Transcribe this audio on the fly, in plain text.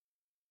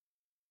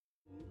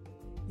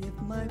If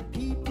my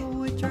people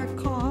which are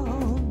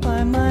called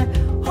by my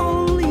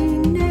holy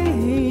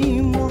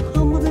name will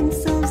humble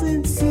themselves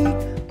and seek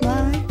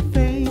my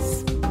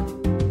face.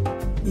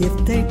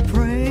 If they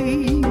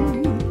pray,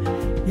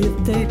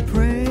 if they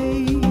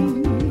pray,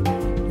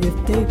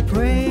 if they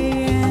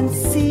pray and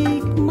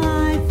seek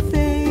my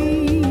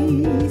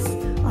face,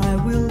 I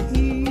will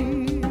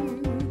hear,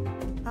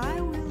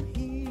 I will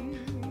hear.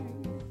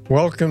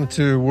 Welcome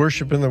to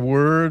Worship in the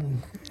Word.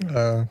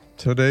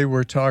 Today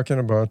we're talking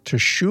about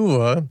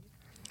Teshuvah,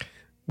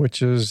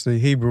 which is the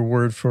Hebrew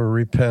word for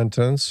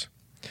repentance,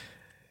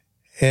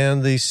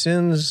 and the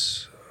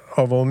sins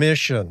of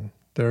omission.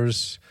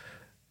 There's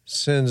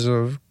sins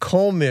of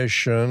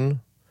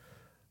commission,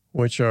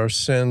 which are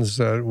sins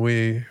that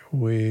we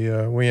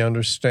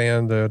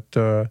understand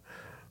that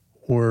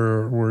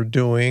we're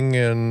doing,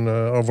 and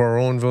of our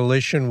own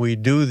volition we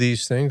do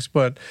these things.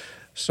 But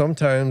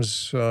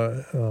sometimes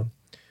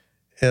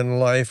in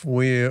life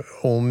we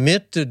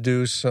omit to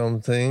do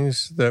some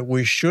things that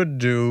we should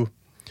do,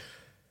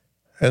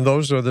 and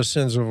those are the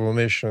sins of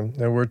omission.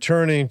 And we're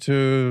turning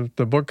to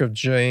the book of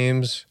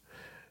James.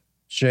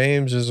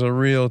 James is a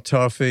real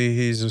toughie.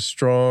 He's a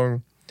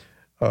strong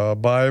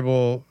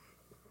Bible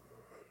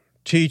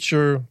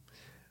teacher.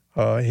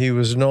 He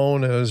was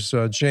known as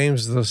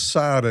James the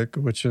Tzaddik,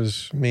 which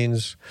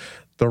means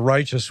the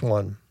righteous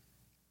one.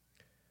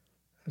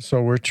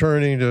 So we're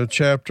turning to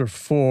chapter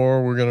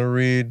 4. We're going to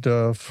read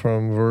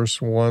from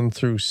verse 1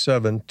 through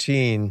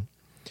 17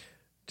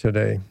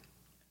 today.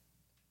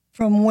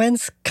 From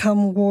whence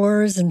come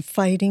wars and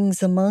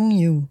fightings among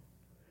you?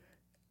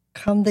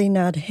 Come they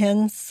not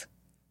hence,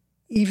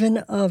 even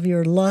of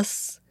your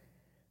lusts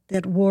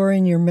that war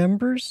in your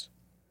members?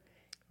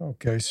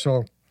 Okay,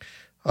 so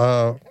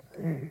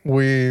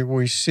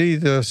we see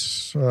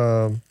this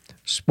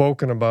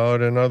spoken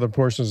about in other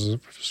portions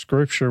of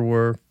Scripture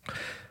where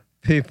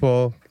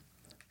people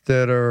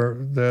that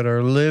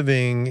are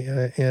living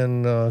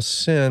in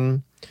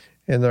sin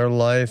in their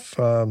life,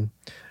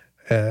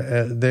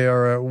 they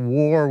are at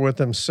war with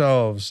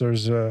themselves.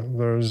 There's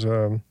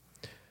a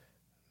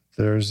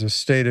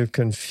state of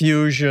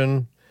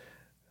confusion,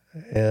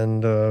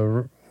 and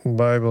the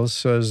Bible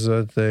says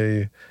that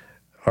they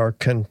are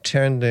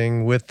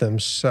contending with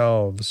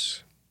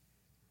themselves.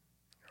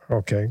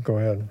 Okay, go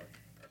ahead.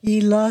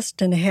 Ye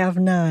lust and have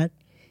not,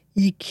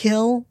 ye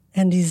kill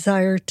and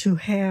desire to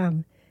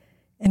have,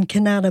 and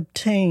cannot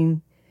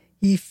obtain.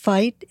 Ye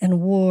fight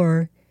and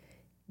war,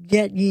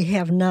 yet ye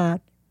have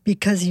not,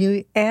 because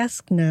ye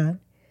ask not.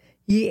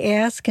 Ye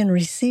ask and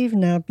receive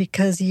not,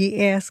 because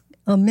ye ask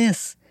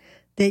amiss,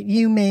 that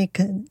ye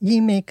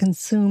may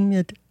consume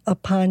it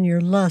upon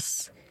your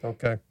lusts.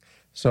 Okay,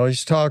 so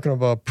he's talking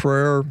about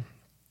prayer,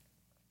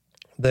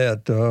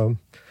 that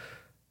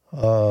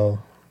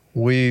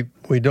we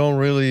don't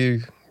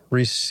really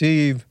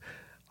receive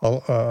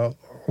a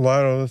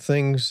lot of the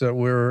things that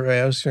we're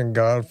asking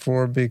God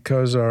for,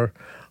 because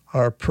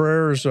our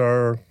prayers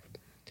are,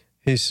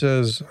 he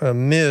says,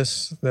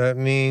 amiss. That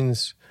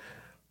means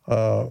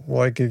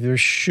like if you're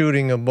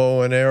shooting a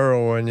bow and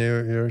arrow and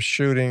you're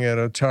shooting at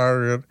a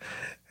target,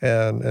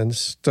 and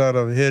instead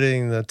of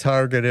hitting the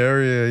target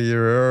area,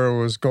 your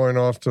arrow is going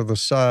off to the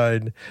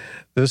side.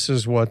 This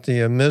is what the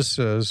amiss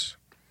is.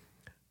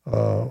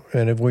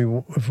 And if we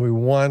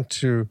want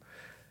to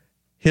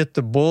hit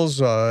the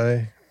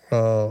bullseye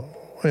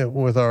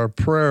with our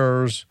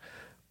prayers,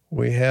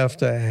 we have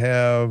to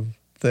have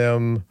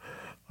them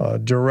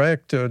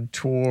directed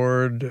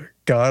toward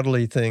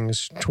godly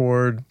things,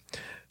 toward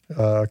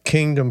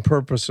kingdom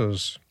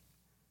purposes.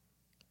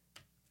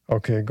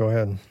 Okay, go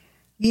ahead.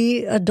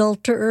 Ye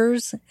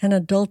adulterers and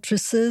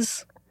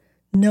adulteresses,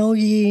 know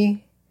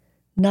ye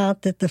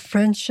not that the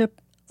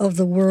friendship of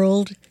the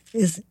world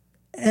is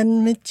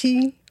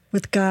enmity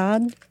with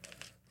God?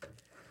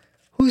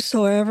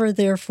 Whosoever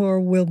therefore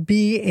will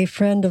be a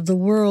friend of the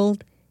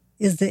world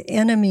is the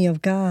enemy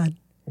of God.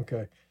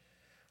 Okay.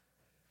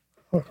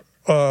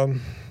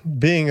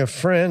 Being a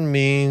friend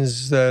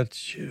means that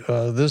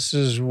this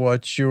is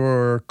what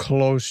you're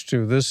close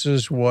to. This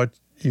is what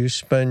you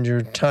spend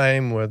your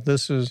time with.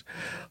 This is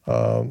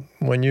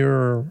when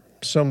you're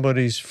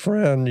somebody's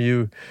friend,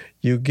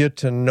 you get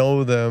to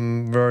know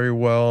them very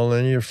well,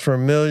 and you're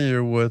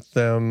familiar with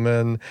them,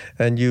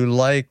 and you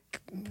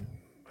like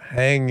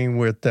hanging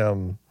with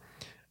them.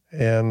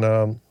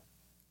 And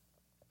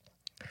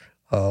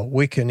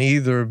we can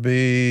either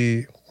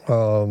be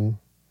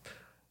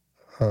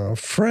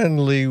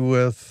friendly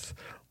with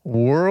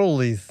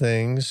worldly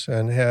things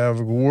and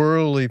have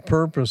worldly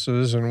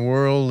purposes and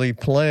worldly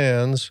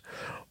plans,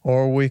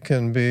 or we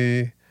can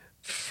be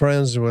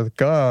friends with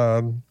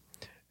God.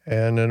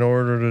 And in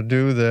order to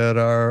do that,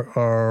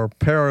 our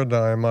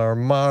paradigm, our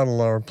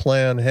model, our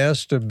plan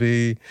has to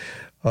be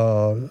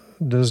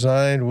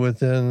designed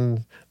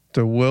within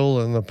the will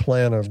and the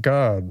plan of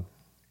God.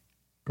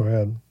 Go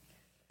ahead.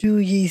 Do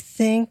ye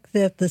think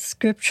that the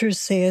Scripture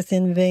saith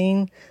in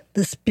vain,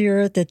 the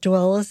Spirit that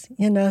dwelleth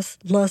in us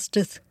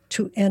lusteth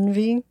to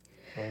envy?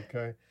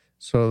 Okay.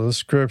 So the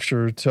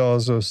Scripture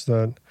tells us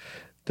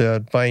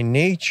that by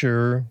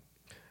nature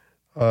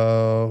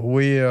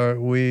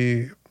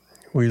we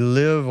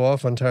live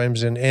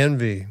oftentimes in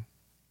envy.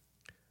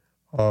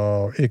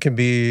 It can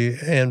be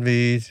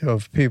envy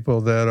of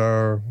people that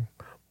are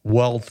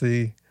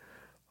wealthy.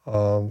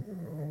 And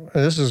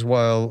this is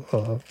why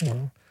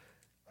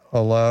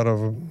a lot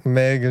of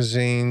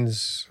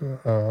magazines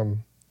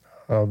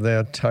of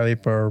that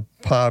type are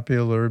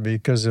popular,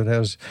 because it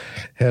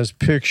has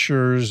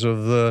pictures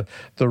of the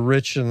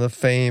rich and the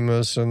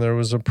famous. And there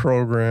was a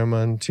program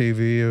on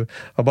TV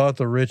about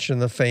the rich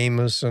and the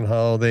famous and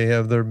how they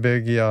have their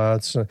big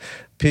yachts.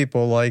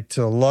 People like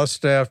to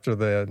lust after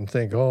that and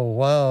think, oh,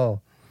 wow,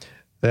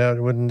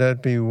 wouldn't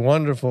that be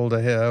wonderful to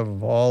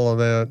have all of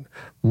that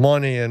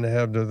money and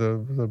have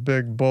the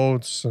big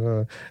boats,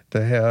 to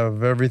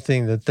have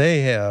everything that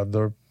they have,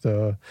 the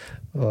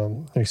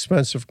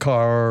expensive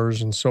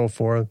cars and so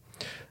forth.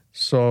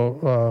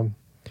 So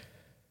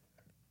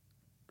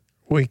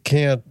we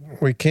can't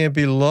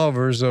be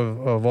lovers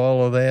of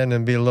all of that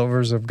and be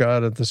lovers of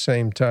God at the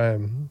same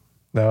time.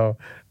 Now,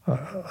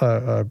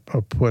 I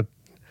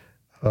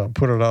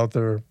put it out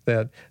there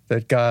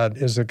that God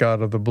is a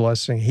God of the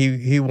blessing.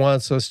 He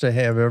wants us to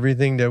have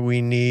everything that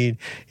we need.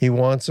 He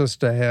wants us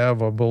to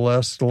have a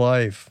blessed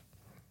life.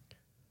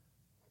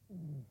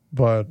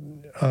 But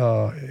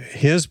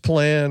His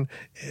plan,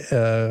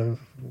 the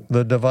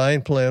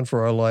divine plan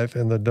for our life,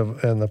 and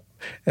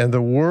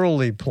the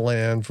worldly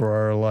plan for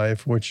our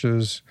life, which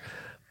is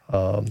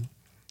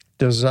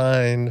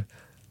designed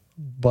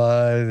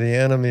by the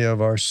enemy of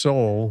our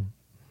soul.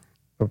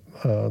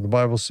 The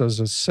Bible says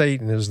that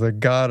Satan is the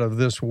god of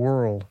this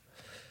world.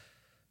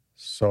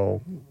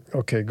 So,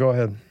 okay, go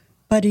ahead.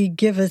 But He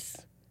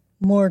giveth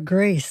more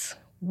grace.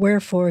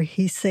 Wherefore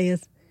He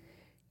saith,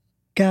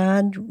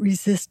 God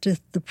resisteth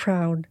the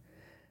proud,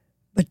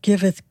 but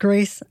giveth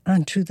grace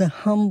unto the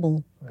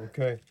humble.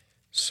 Okay.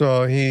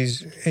 So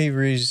He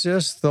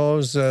resists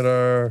those that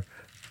are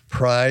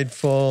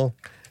prideful,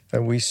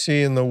 and we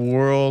see in the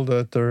world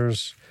that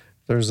there's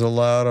a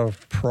lot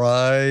of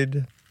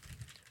pride.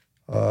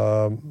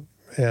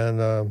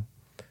 And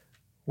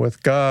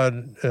with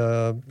God,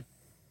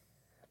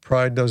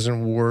 pride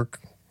doesn't work.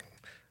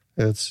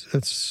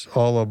 It's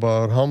all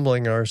about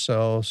humbling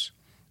ourselves.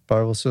 The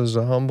Bible says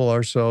to humble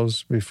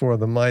ourselves before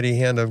the mighty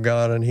hand of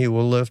God, and He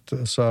will lift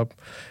us up.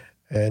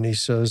 And He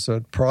says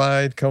that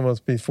pride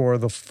cometh before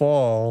the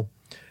fall,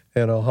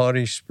 and a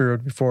haughty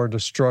spirit before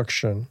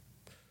destruction.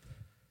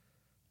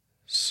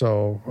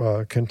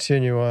 So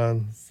continue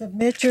on.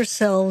 Submit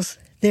yourselves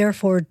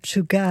therefore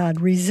to God.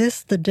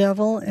 Resist the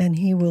devil, and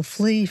he will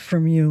flee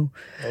from you.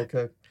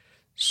 Okay.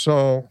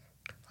 So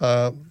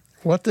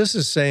what this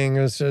is saying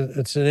is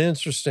it's an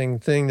interesting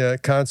thing,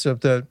 that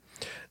concept that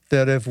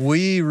if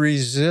we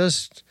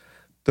resist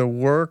the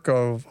work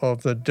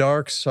of the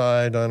dark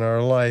side on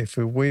our life,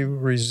 if we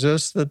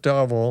resist the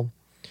devil,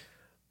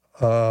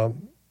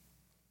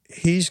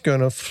 he's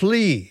going to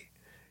flee.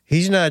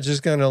 He's not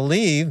just going to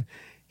leave.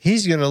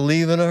 He's going to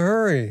leave in a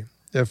hurry.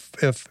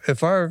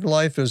 If our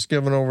life is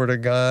given over to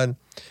God,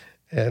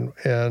 and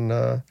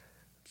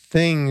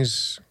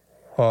things,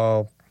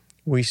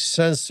 we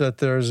sense that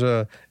there's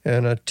an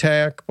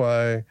attack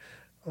by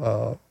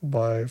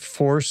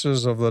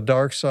forces of the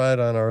dark side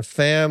on our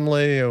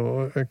family.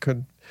 It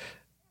could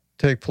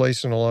take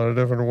place in a lot of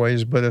different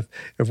ways. But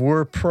if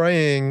we're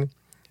praying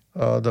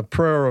the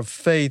prayer of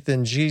faith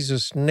in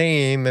Jesus'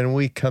 name, and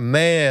we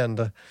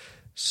command,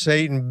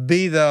 Satan,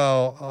 be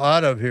thou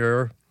out of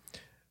here,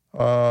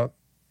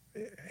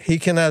 he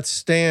cannot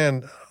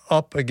stand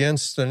up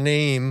against the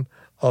name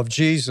of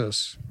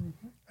Jesus.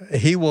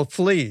 He will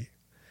flee.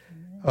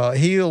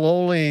 He'll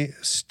only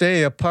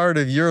stay a part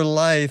of your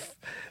life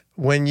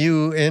when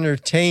you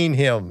entertain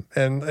him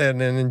and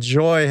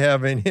enjoy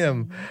having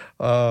him.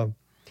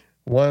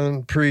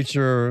 One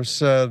preacher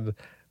said,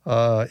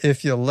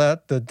 if you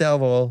let the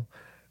devil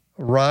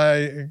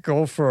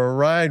go for a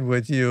ride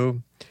with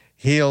you,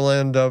 he'll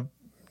end up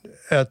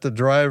at the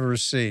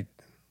driver's seat.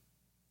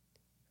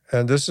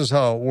 And this is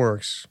how it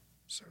works.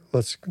 So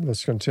let's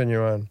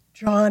continue on.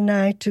 Draw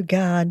nigh to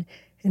God,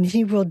 and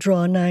he will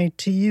draw nigh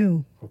to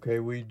you. Okay,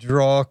 we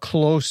draw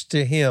close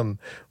to him.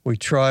 We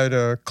try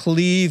to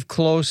cleave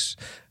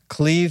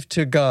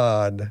to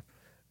God.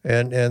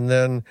 And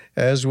then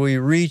as we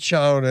reach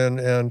out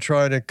and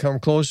try to come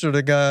closer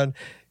to God,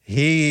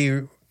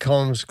 he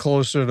comes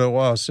closer to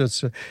us.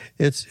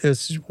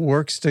 It's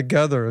works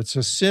together. It's a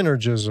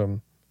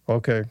synergism.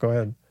 Okay, go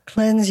ahead.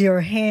 Cleanse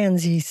your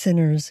hands, ye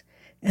sinners,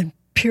 and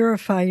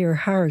purify your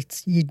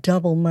hearts, ye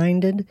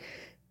double-minded.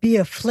 Be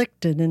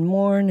afflicted and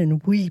mourn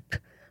and weep.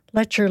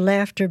 Let your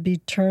laughter be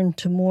turned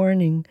to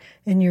mourning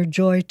and your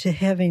joy to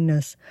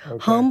heaviness.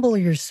 Okay. Humble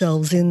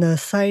yourselves in the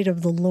sight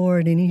of the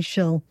Lord, and he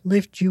shall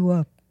lift you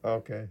up.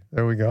 Okay,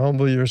 there we go.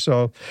 Humble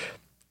yourself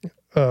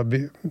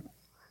be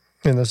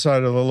in the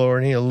sight of the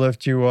Lord, and he'll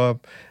lift you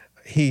up.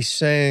 He's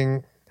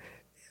saying,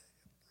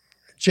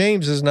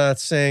 James is not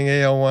saying,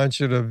 hey, I want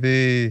you to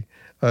be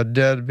a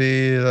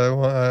deadbeat.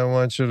 I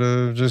want you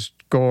to just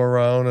go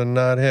around and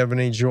not have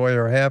any joy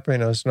or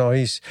happiness. No,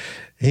 he's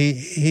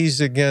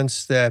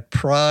against that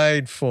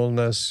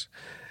pridefulness.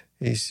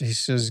 He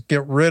says,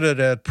 get rid of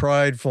that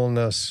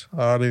pridefulness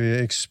out of you,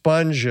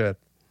 expunge it,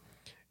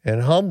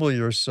 and humble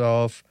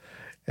yourself.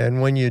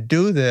 And when you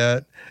do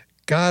that,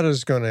 God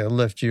is going to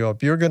lift you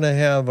up. You're going to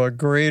have a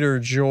greater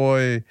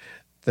joy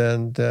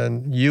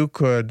than you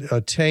could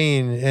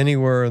attain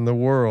anywhere in the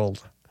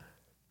world.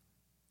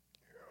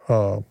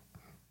 Go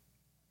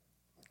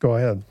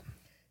ahead.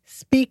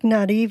 Speak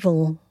not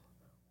evil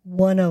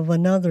one of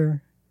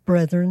another,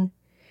 brethren.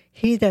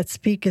 He that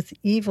speaketh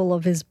evil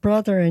of his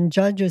brother and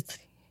judgeth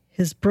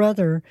his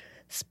brother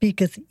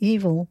speaketh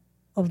evil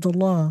of the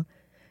law,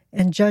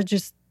 and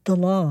judgeth the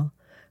law.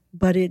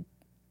 But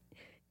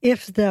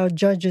if thou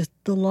judgest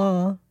the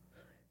law,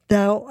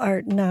 thou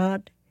art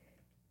not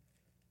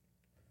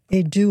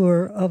a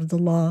doer of the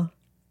law,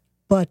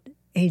 but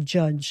a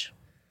judge.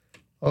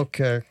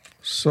 Okay,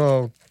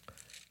 so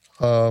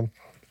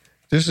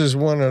this is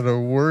one of the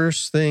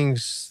worst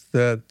things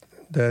that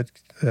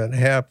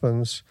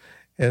happens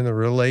in the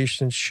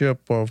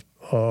relationship of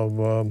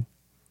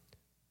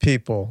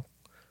people.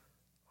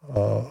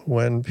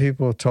 When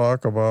people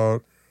talk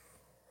about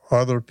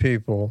other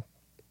people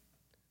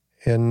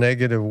in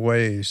negative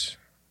ways,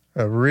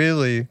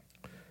 really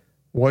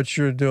what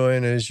you're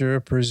doing is you're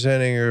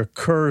presenting a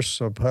curse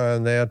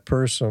upon that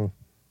person,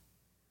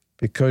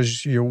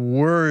 because your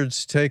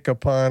words take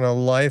upon a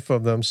life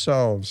of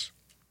themselves.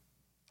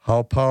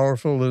 How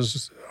powerful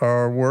is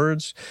our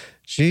words?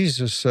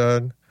 Jesus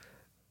said,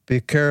 be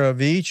care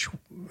of each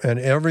and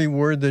every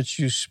word that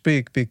you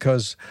speak,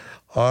 because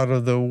out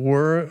of the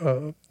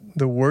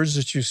words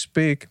that you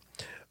speak,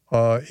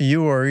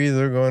 you are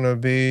either going to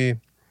be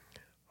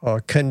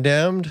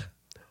condemned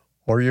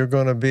or you're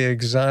going to be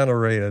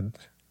exonerated.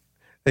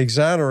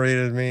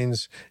 Exonerated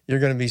means you're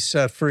going to be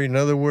set free. In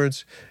other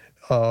words,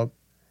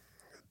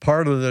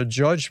 part of the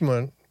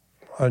judgment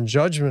on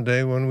Judgment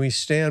Day, when we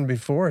stand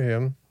before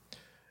Him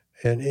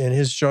and in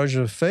His judge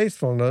of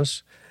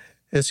faithfulness,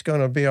 it's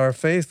going to be our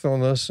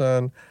faithfulness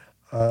on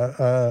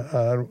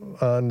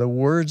the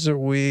words that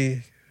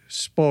we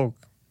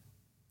spoke.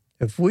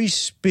 If we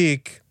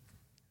speak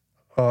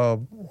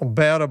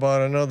bad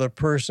about another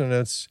person,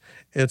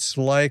 it's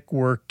like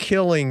we're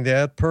killing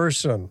that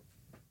person.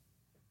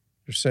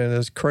 You're saying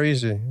that's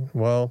crazy.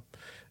 Well,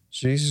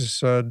 Jesus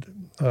said,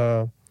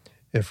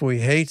 if we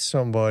hate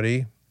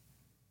somebody,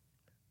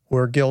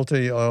 we're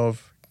guilty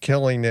of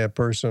killing that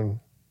person.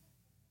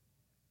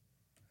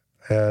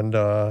 And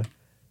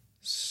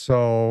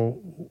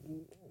so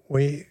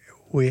we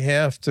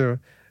have to,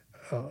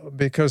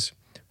 because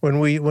when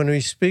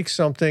we speak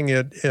something,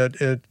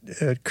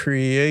 it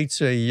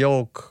creates a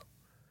yoke,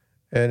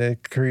 and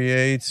it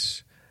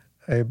creates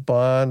a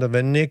bond of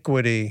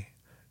iniquity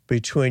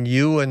between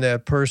you and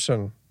that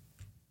person.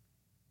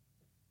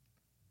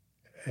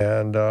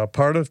 And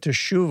part of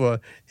teshuvah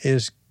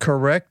is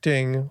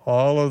correcting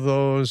all of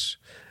those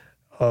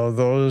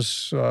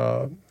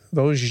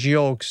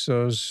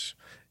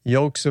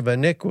yokes of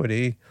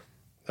iniquity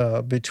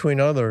between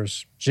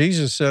others.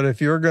 Jesus said,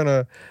 if you're going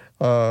to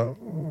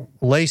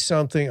lay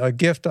a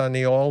gift on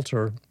the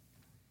altar,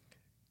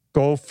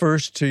 go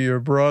first to your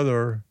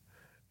brother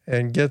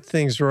and get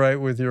things right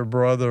with your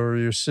brother or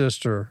your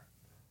sister,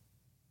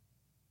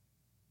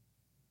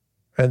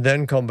 and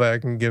then come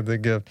back and give the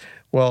gift.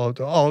 Well,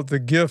 the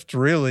gift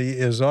really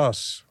is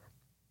us.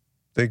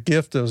 The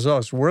gift is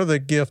us. We're the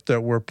gift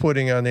that we're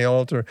putting on the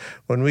altar.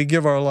 When we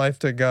give our life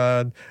to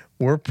God,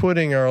 we're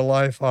putting our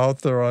life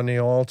out there on the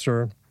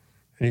altar.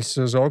 And He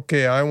says,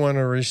 okay, I want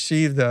to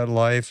receive that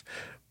life,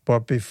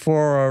 but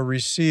before I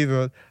receive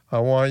it, I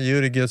want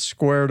you to get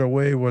squared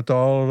away with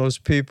all of those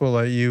people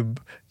that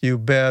you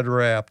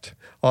bad-rapped,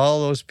 all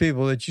those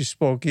people that you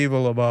spoke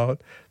evil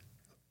about.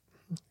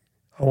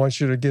 I want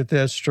you to get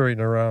that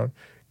straightened around,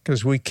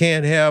 because we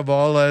can't have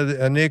all that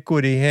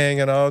iniquity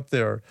hanging out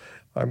there.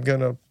 I'm going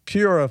to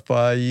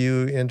purify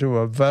you into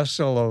a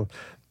vessel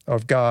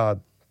of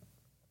God.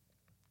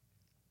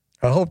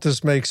 I hope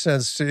this makes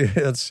sense to you.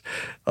 It's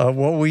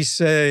what we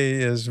say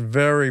is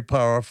very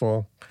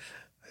powerful,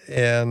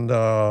 and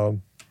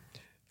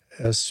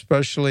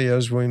especially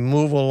as we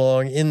move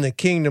along in the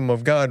kingdom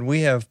of God,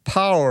 we have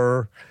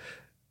power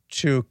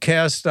to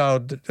cast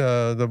out.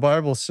 The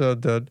Bible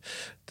said that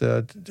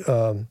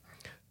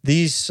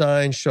these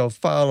signs shall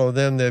follow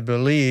them that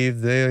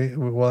believe. They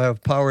will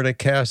have power to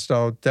cast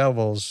out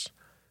devils,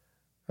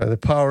 and the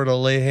power to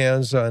lay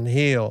hands on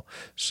heal.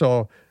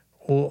 So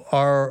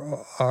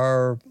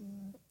our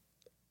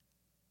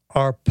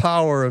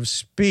power of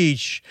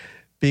speech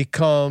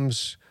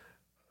becomes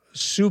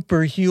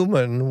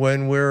superhuman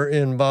when we're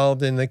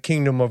involved in the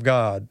kingdom of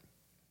God.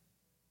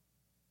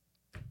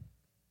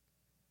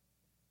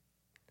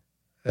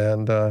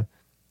 And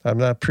I'm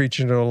not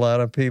preaching to a lot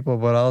of people,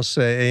 but I'll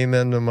say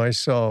amen to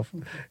myself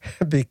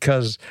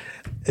because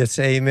it's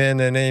amen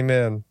and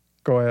amen.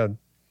 Go ahead.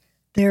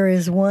 There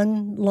is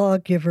one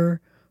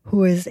lawgiver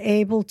who is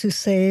able to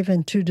save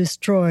and to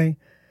destroy.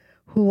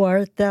 Who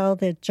art thou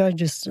that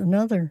judgest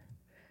another?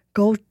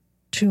 Go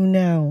to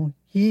now,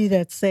 ye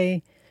that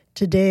say,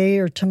 today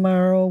or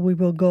tomorrow we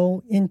will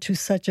go into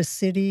such a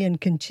city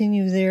and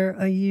continue there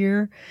a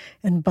year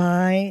and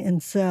buy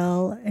and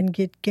sell and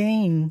get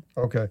gain.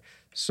 Okay.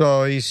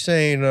 So he's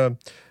saying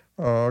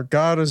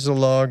God is the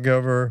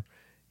lawgiver.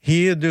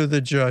 He'll do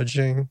the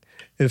judging.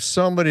 If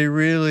somebody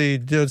really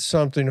did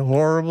something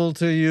horrible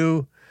to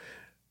you,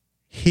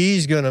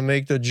 he's going to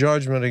make the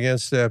judgment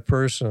against that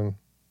person.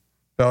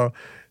 Now,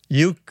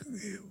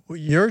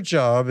 your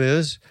job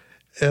is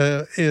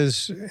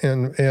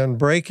in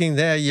breaking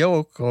that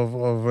yoke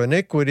of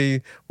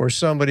iniquity where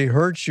somebody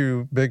hurts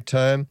you big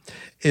time,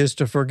 is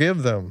to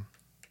forgive them.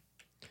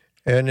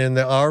 And in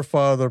the Our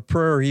Father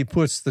prayer, he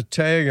puts the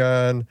tag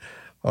on,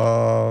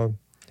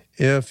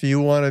 if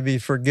you want to be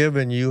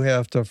forgiven, you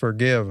have to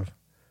forgive.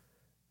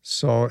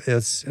 So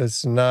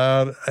it's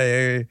not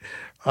a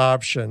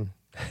option.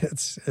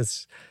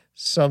 It's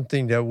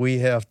something that we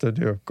have to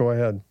do. Go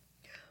ahead.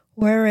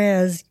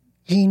 Whereas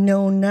ye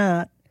know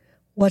not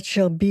what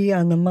shall be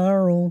on the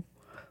morrow,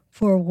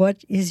 for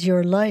what is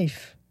your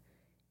life?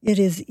 It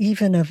is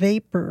even a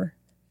vapor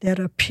that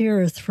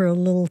appeareth for a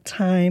little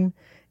time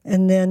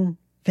and then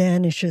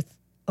vanisheth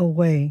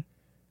away.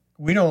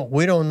 We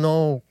don't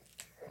know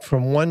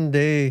from one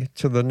day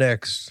to the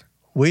next.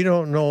 We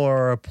don't know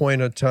our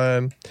appointed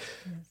time.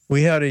 Yes.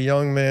 We had a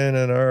young man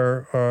in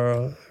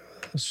our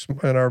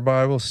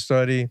Bible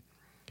study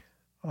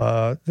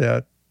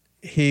that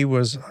he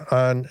was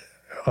on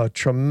a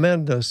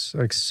tremendous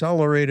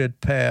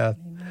accelerated path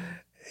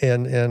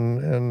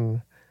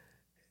in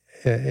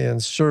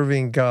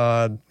serving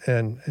God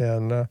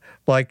and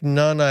like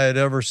none I had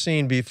ever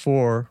seen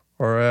before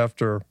or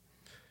after.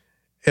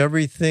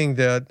 Everything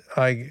that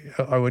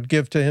I would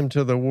give to him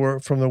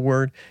from the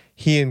Word,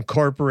 he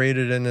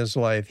incorporated in his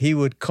life. He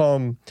would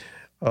come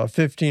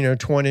 15 or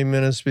 20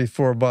 minutes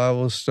before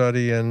Bible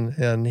study,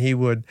 and he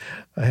would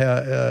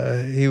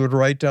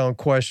write down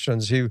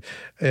questions. He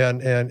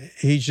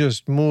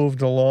just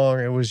moved along.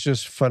 It was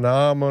just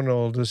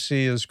phenomenal to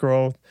see his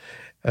growth.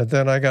 And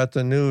then I got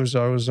the news.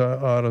 I was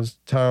out of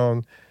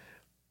town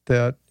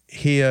that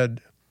he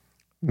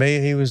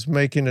was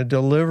making a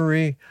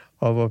delivery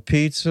of a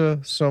pizza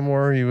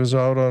somewhere. He was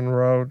out on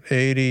Route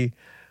 80,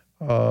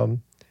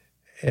 and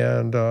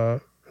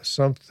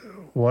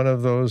one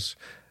of those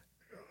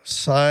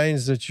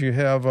signs that you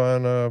have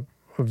on a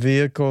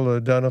vehicle to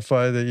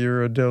identify that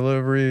you're a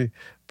delivery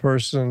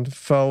person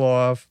fell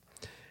off,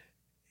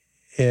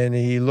 and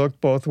he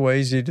looked both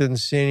ways. He didn't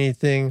see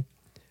anything,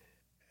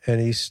 and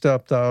he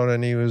stepped out,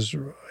 and he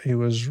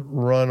was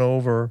run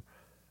over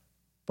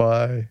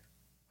by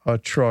a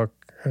truck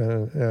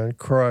and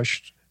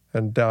crushed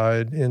and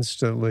died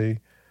instantly.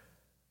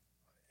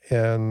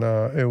 And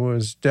it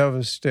was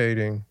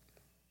devastating.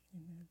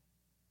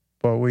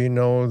 But we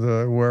know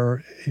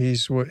where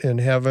he's in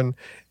heaven,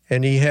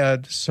 and he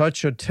had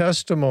such a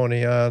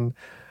testimony on.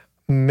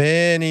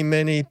 Many,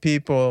 many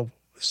people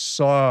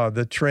saw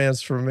the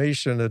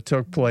transformation that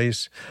took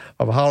place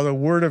of how the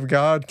Word of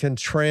God can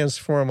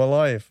transform a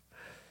life.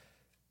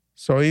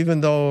 So even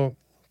though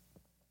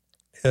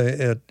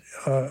I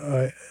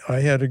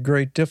had a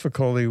great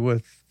difficulty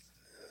with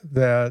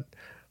that,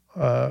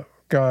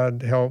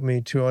 God helped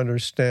me to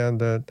understand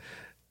that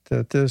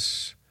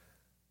this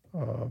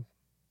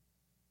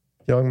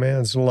young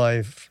man's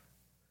life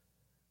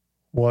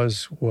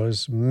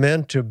was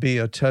meant to be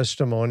a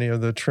testimony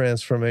of the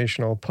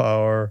transformational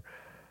power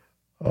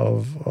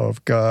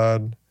of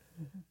God.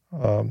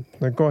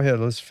 Now go ahead,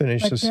 let's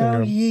finish this thing up. But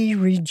now ye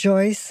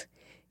rejoice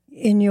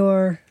in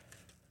your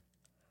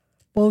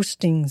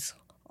boastings.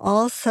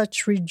 All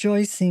such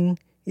rejoicing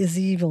is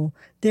evil.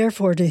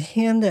 Therefore, to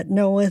him that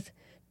knoweth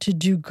to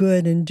do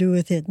good and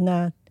doeth it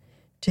not,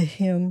 to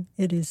him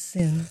it is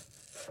sin.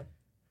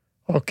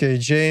 Okay,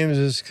 James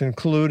is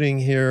concluding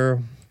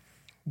here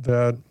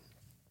that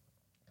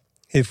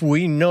if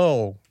we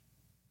know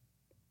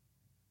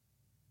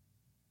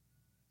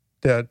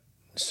that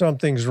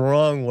something's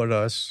wrong with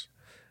us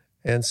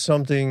and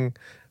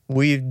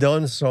we've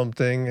done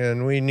something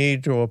and we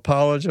need to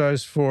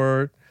apologize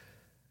for it,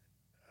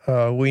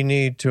 we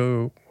need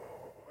to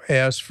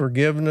ask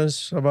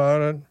forgiveness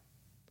about it,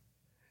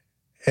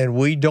 and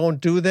we don't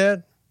do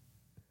that,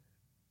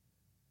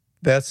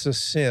 that's a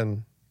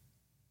sin.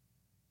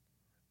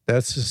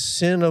 That's a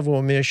sin of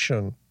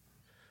omission.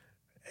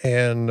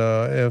 And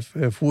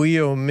if we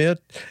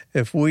omit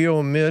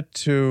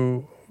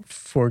to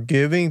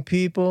forgiving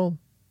people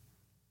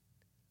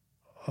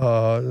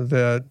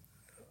that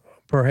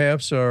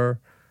perhaps are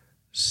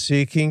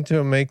seeking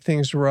to make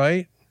things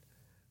right,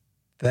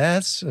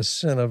 that's a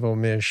sin of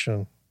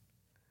omission.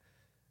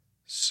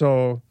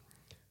 So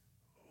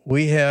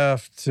we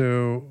have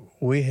to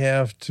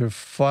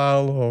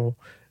follow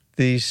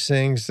these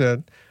things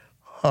that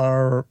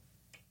are,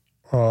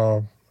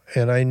 and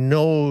I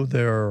know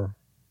they're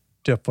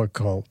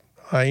difficult.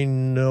 I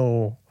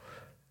know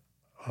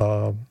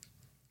I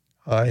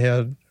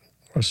had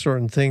a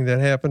certain thing that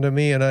happened to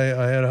me, and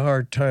I had a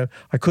hard time.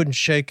 I couldn't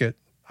shake it.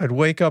 I'd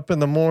wake up in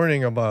the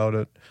morning about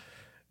it.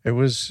 It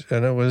was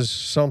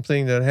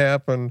something that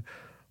happened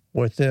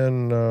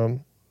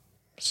within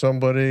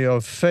somebody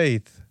of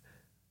faith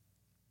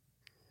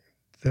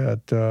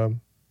that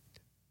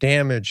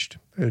damaged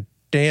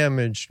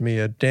me.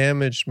 It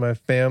damaged my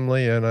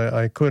family, and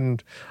I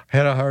couldn't. I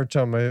had a hard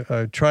time.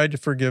 I tried to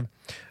forgive.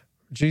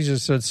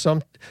 Jesus said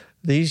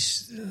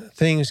these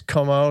things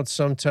come out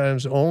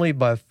sometimes only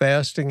by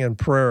fasting and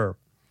prayer.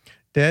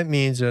 That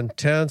means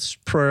intense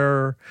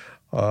prayer,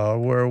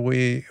 where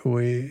we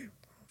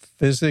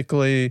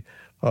physically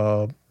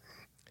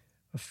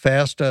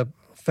fast a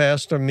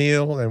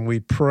meal, and we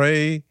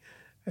pray,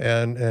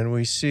 and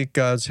we seek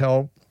God's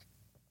help.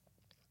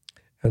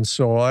 And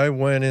so I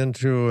went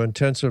into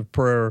intensive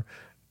prayer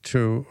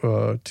to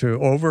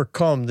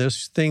overcome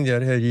this thing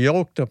that had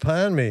yoked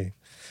upon me.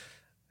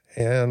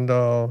 And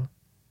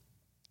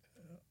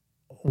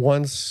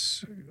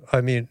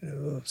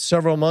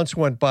several months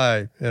went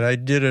by, and I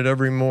did it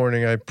every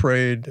morning. I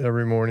prayed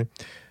every morning.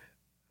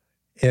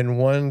 And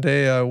one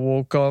day I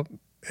woke up,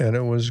 and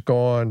it was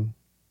gone.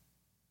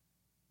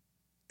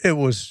 It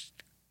was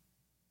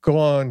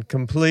gone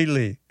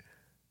completely.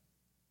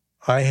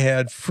 I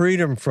had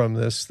freedom from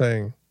this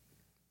thing.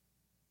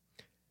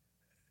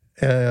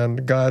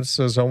 And God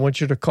says, I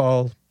want you to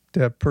call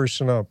that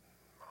person up.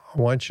 I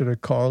want you to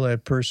call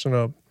that person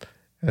up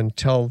and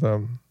tell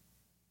them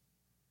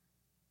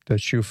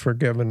that you've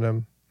forgiven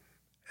them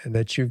and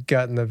that you've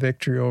gotten the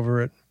victory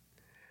over it.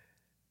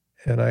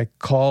 And I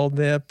called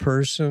that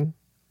person,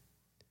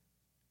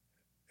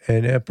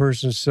 and that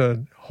person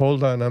said,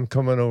 hold on, I'm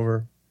coming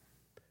over.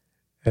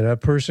 And that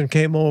person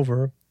came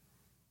over.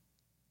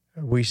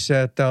 We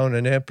sat down,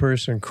 and that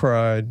person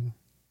cried.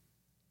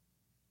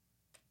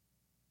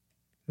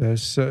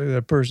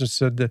 That person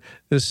said that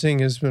this thing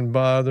has been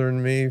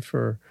bothering me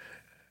for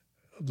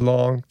a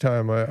long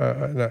time.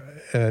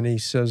 And he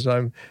says,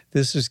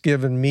 this has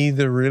given me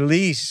the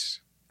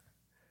release.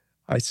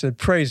 I said,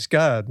 praise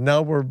God.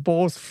 Now we're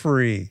both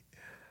free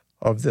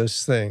of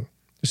this thing.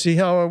 You see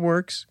how it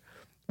works?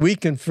 We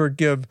can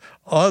forgive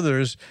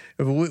others.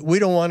 If we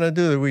don't want to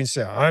do it, we can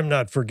say, I'm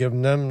not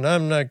forgiving them.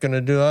 I'm not going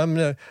to do it. I'm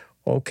not.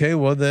 Okay,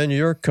 well, then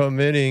you're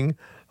committing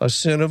a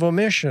sin of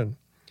omission.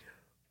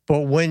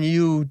 But when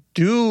you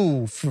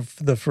do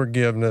the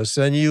forgiveness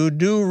and you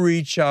do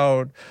reach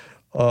out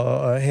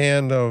a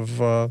hand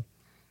of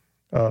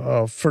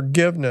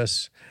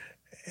forgiveness,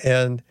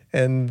 and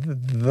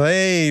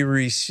they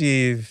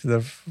receive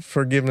the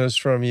forgiveness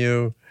from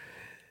you,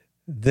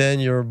 then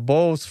you're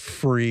both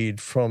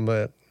freed from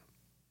it,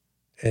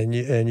 and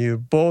you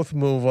both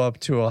move up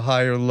to a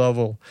higher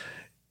level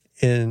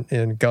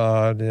in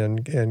God,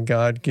 and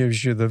God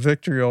gives you the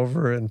victory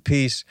over it and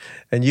peace,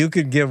 and you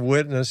can give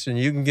witness and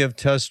you can give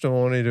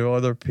testimony to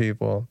other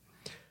people.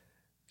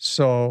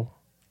 So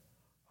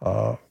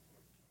God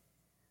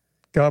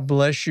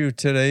bless you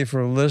today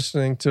for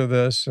listening to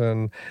this,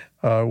 and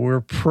we're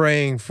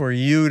praying for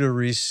you to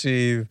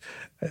receive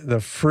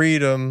the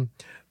freedom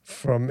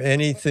from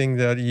anything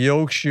that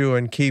yokes you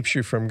and keeps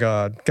you from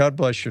God. God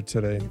bless you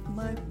today.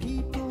 My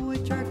people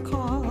which are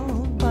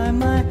called by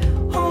my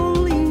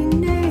holy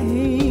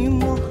name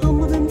will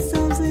humble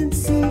themselves and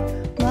seek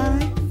my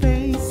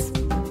face.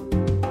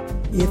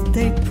 If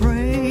they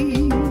pray,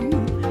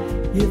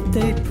 if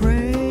they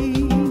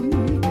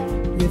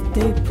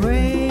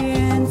pray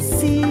and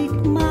seek